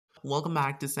Welcome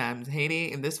back to Sam's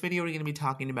Heyday. In this video, we're going to be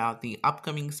talking about the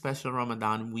upcoming special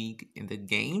Ramadan week in the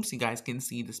games. You guys can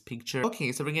see this picture.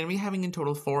 Okay, so we're going to be having in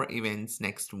total 4 events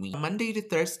next week. Monday to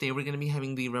Thursday, we're going to be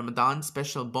having the Ramadan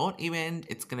special boat event.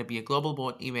 It's going to be a global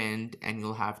boat event, and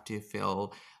you'll have to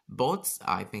fill boats,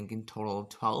 I think in total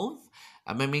 12.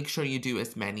 But make sure you do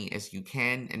as many as you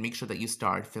can, and make sure that you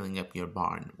start filling up your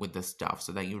barn with the stuff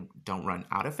so that you don't run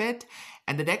out of it.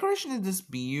 And the decoration is this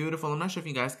beautiful. I'm not sure if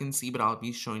you guys can see, but I'll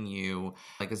be showing you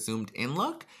like a zoomed in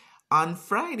look. On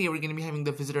Friday, we're going to be having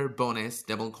the visitor bonus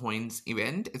double coins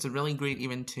event. It's a really great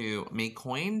event to make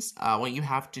coins. What you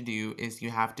have to do is you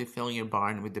have to fill your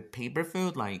barn with the paper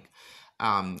food like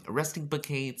resting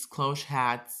buckets, cloche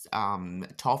hats,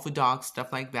 tofu dogs,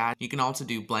 stuff like that. You can also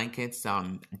do blankets,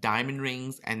 diamond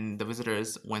rings, and the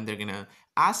visitors, when they're gonna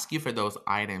ask you for those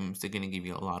items, they're gonna give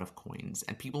you a lot of coins.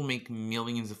 And people make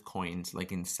millions of coins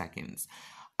like in seconds.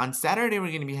 On Saturday,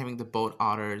 we're gonna be having the boat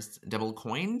otters double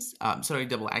coins,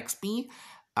 double XP.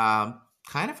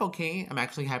 Kind of okay. I'm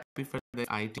actually happy for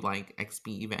that. I do like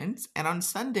XP events. And on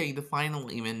Sunday, the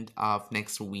final event of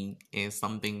next week is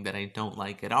something that I don't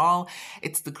like at all.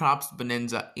 It's the Crops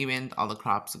Bonanza event. All the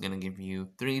crops are going to give you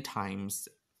 3 times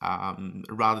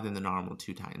rather than the normal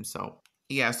 2 times. So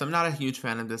yeah, so I'm not a huge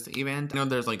fan of this event. I know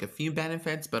there's like a few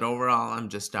benefits, but overall, I'm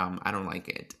just, I don't like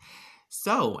it.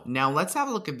 So now let's have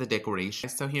a look at the decoration.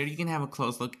 So here you can have a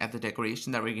close look at the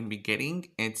decoration that we're going to be getting.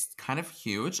 It's kind of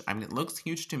huge. I mean, it looks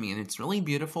huge to me and it's really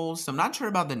beautiful. So I'm not sure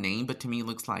about the name, but to me it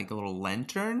looks like a little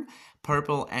lantern.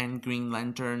 Purple and green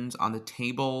lanterns on the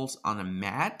tables on a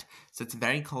mat. So it's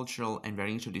very cultural and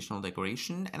very traditional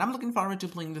decoration. And I'm looking forward to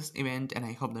playing this event, and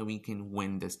I hope that we can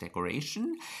win this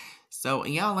decoration. So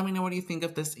yeah, let me know what you think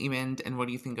of this event and what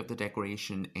do you think of the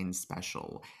decoration in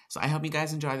special. So I hope you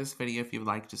guys enjoyed this video. If you'd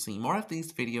like to see more of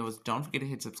these videos, don't forget to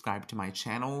hit subscribe to my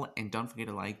channel and don't forget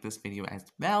to like this video as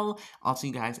well. I'll see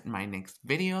you guys in my next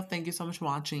video. Thank you so much for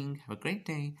watching. Have a great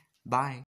day. Bye.